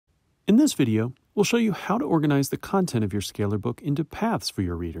In this video, we'll show you how to organize the content of your Scalar book into paths for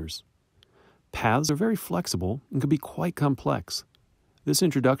your readers. Paths are very flexible and can be quite complex. This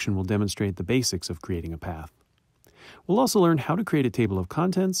introduction will demonstrate the basics of creating a path. We'll also learn how to create a table of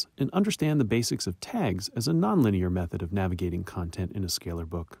contents and understand the basics of tags as a nonlinear method of navigating content in a Scalar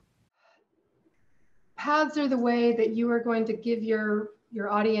book. Paths are the way that you are going to give your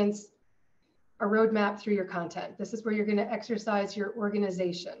audience a roadmap through your content. This is where you're going to exercise your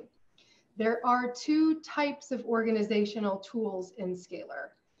organization. There are two types of organizational tools in Scalar.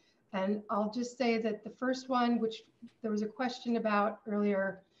 And I'll just say that the first one, which there was a question about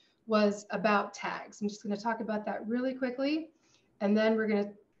earlier, was about tags. I'm just going to talk about that really quickly, and then we're going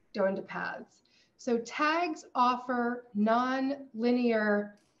to go into paths. So tags offer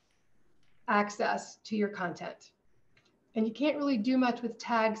non-linear access to your content. And you can't really do much with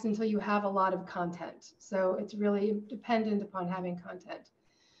tags until you have a lot of content. So it's really dependent upon having content.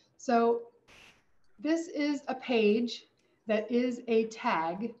 So this is a page that is a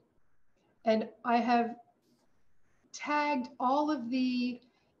tag, and I have tagged all of the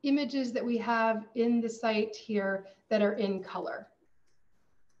images that we have in the site here that are in color.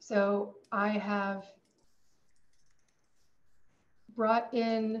 So I have brought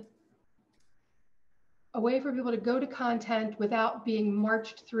in a way for people to go to content without being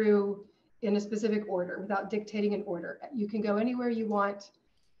marched through in a specific order, without dictating an order. You can go anywhere you want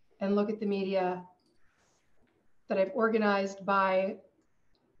and look at the media that I've organized by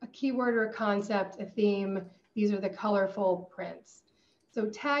a keyword or a concept, a theme. These are the colorful prints. So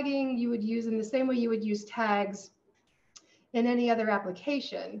tagging you would use in the same way you would use tags in any other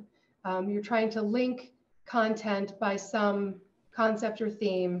application. You're trying to link content by some concept or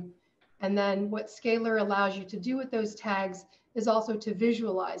theme. And then what Scalar allows you to do with those tags is also to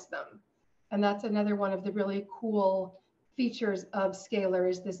visualize them. And that's another one of the really cool features of Scalar,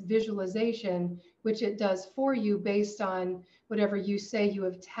 is this visualization, which it does for you based on whatever you say you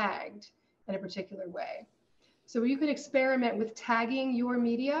have tagged in a particular way. So you can experiment with tagging your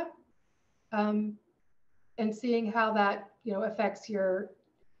media and seeing how that affects your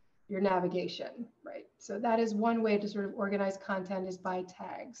navigation, right? So that is one way to sort of organize content, is by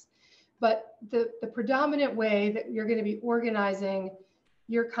tags. But the predominant way that you're going to be organizing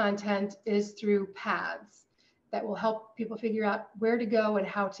your content is through paths that will help people figure out where to go and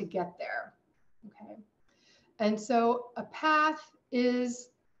how to get there. Okay. And so a path is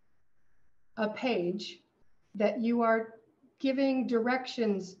a page that you are giving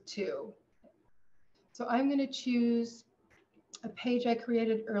directions to. So I'm going to choose a page I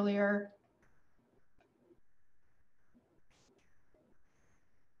created earlier.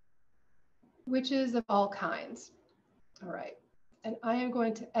 Witches of all kinds. All right. And I am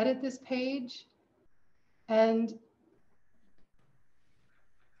going to edit this page, and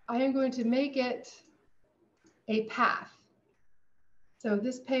I am going to make it a path. So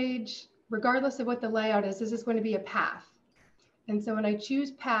this page, regardless of what the layout is, this is going to be a path. And so when I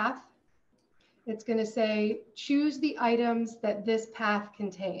choose path, it's going to say, choose the items that this path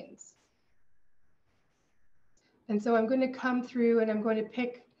contains. And so I'm going to come through and I'm going to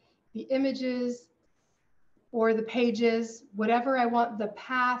pick the images or the pages, whatever I want the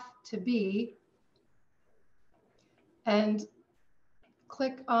path to be, and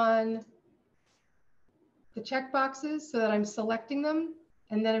click on the checkboxes so that I'm selecting them,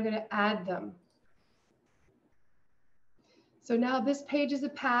 and then I'm going to add them. So now this page is a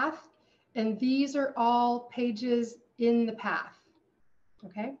path, and these are all pages in the path.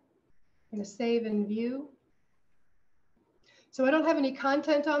 Okay, I'm going to save and view. So I don't have any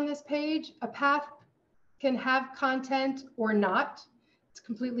content on this page. A path can have content or not. It's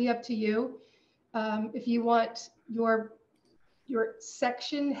completely up to you. If you want your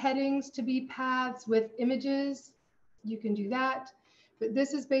section headings to be paths with images, you can do that. But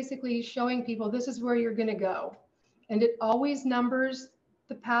this is basically showing people this is where you're going to go. And it always numbers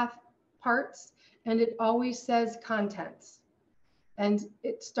the path parts, and it always says contents. And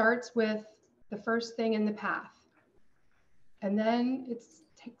it starts with the first thing in the path. And then it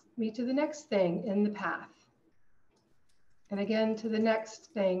takes me to the next thing in the path. And again, to the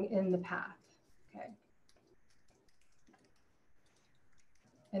next thing in the path. Okay.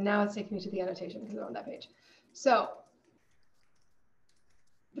 And now it's taking me to the annotation because I'm on that page. So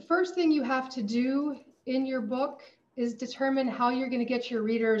the first thing you have to do in your book is determine how you're going to get your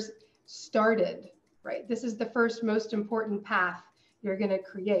readers started, right? This is the first most important path you're going to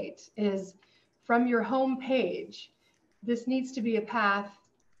create, is from your home page. This needs to be a path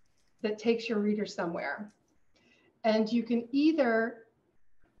that takes your reader somewhere. And you can either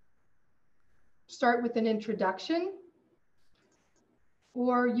start with an introduction,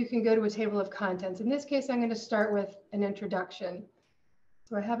 or you can go to a table of contents. In this case, I'm going to start with an introduction.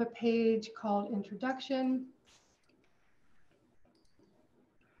 So I have a page called Introduction.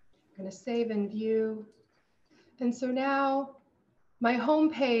 I'm going to save and view. And so now my home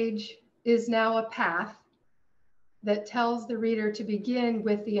page is now a path that tells the reader to begin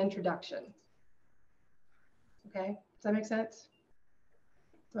with the introduction. Okay, does that make sense?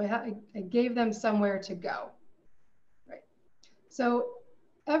 So I gave them somewhere to go, right? So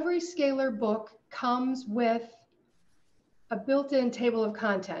every Scalar book comes with a built-in table of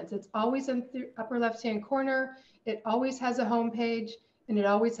contents. It's always in the upper left-hand corner. It always has a home page, and it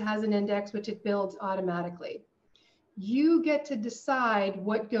always has an index, which it builds automatically. You get to decide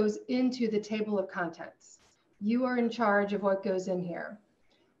what goes into the table of contents. You are in charge of what goes in here.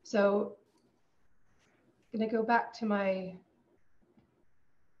 So I'm going to go back to my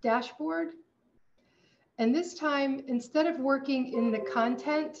dashboard. And this time, instead of working in the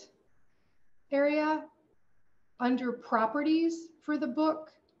content area, under properties for the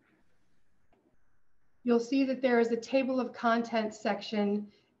book, you'll see that there is a table of contents section,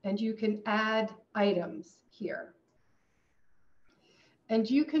 and you can add items here. And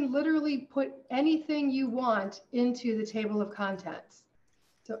you can literally put anything you want into the table of contents.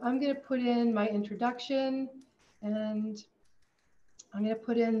 So I'm going to put in my introduction, and I'm going to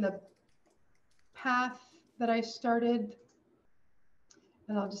put in the path that I started,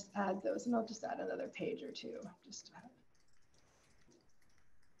 and I'll just add those, and I'll just add another page or two. Just to have.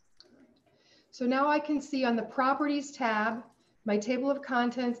 So now I can see on the Properties tab, my table of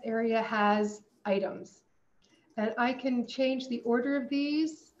contents area has items. And I can change the order of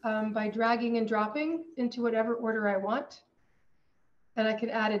these by dragging and dropping into whatever order I want. And I can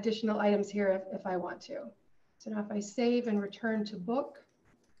add additional items here if I want to. So now if I save and return to book,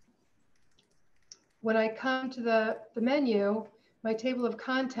 when I come to the menu, my table of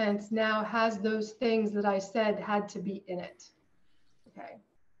contents now has those things that I said had to be in it. Okay.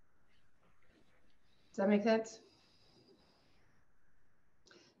 Does that make sense?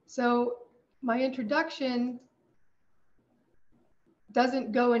 So my introduction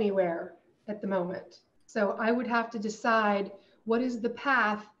doesn't go anywhere at the moment. So I would have to decide what is the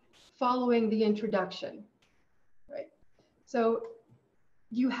path following the introduction, right? So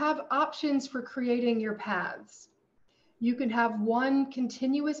you have options for creating your paths. You can have one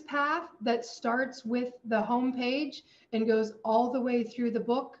continuous path that starts with the home page and goes all the way through the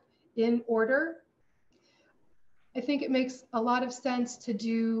book in order. I think it makes a lot of sense to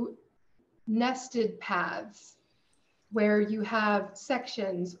do nested paths where you have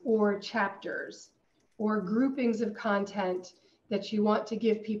sections or chapters or groupings of content that you want to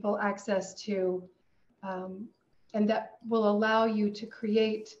give people access to, and that will allow you to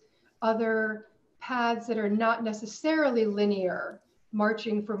create other paths that are not necessarily linear,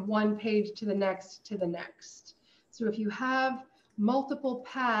 marching from one page to the next to the next. So if you have multiple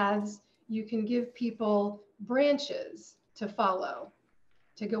paths, you can give people branches to follow,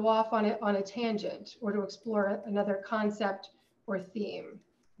 to go off on a tangent, or to explore another concept or theme,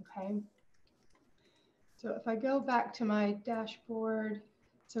 okay? So if I go back to my dashboard,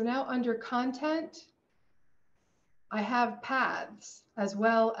 so now under content, I have paths as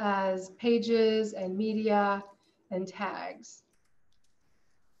well as pages and media and tags.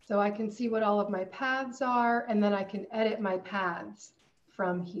 So I can see what all of my paths are, and then I can edit my paths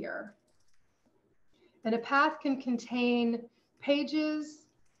from here. And a path can contain pages,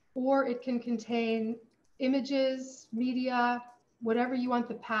 or it can contain images, media, whatever you want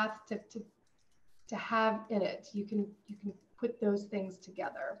the path to have in it. You can put those things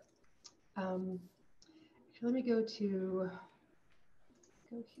together. Let me go here.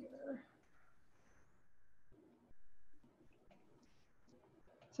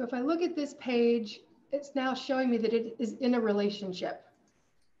 So if I look at this page, it's now showing me that it is in a relationship.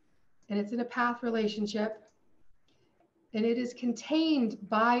 And it's in a path relationship. And it is contained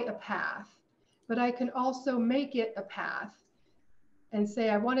by a path. But I can also make it a path and say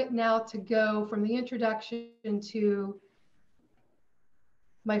I want it now to go from the introduction to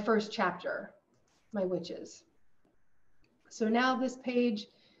my first chapter, my witches. So now this page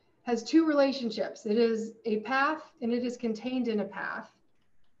has two relationships. It is a path and it is contained in a path.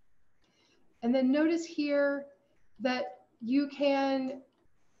 And then notice here that you can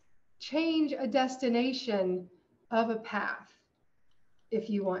change a destination of a path if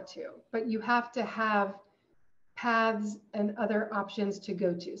you want to, but you have to have paths and other options to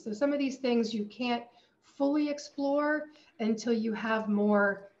go to. So some of these things you can't fully explore until you have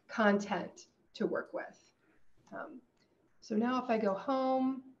more content to work with. So now if I go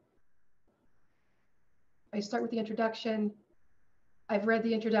home, I start with the introduction. I've read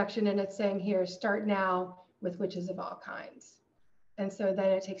the introduction and it's saying here, start now with witches of all kinds. And so then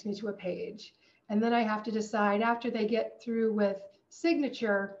it takes me to a page. And then I have to decide after they get through with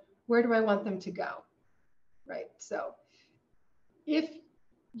signature, where do I want them to go? Right. So if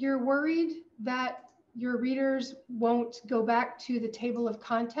you're worried that your readers won't go back to the table of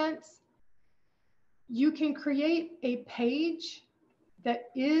contents, you can create a page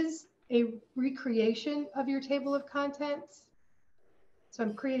that is a recreation of your table of contents. So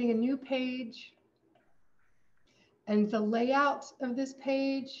I'm creating a new page, and the layout of this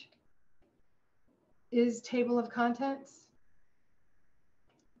page is table of contents.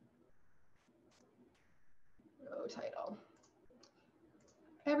 Oh, title.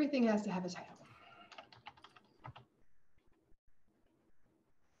 Everything has to have a title.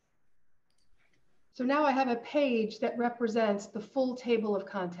 So now I have a page that represents the full table of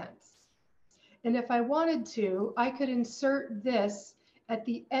contents. And if I wanted to, I could insert this at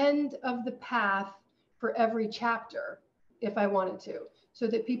the end of the path for every chapter if I wanted to, so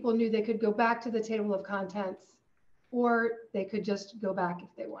that people knew they could go back to the table of contents, or they could just go back if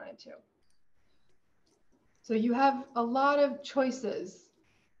they wanted to. So you have a lot of choices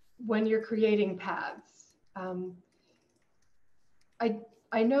when you're creating paths.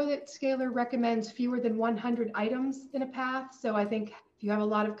 I know that Scalar recommends fewer than 100 items in a path. So I think if you have a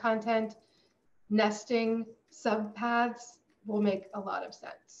lot of content, nesting subpaths will make a lot of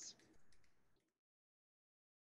sense.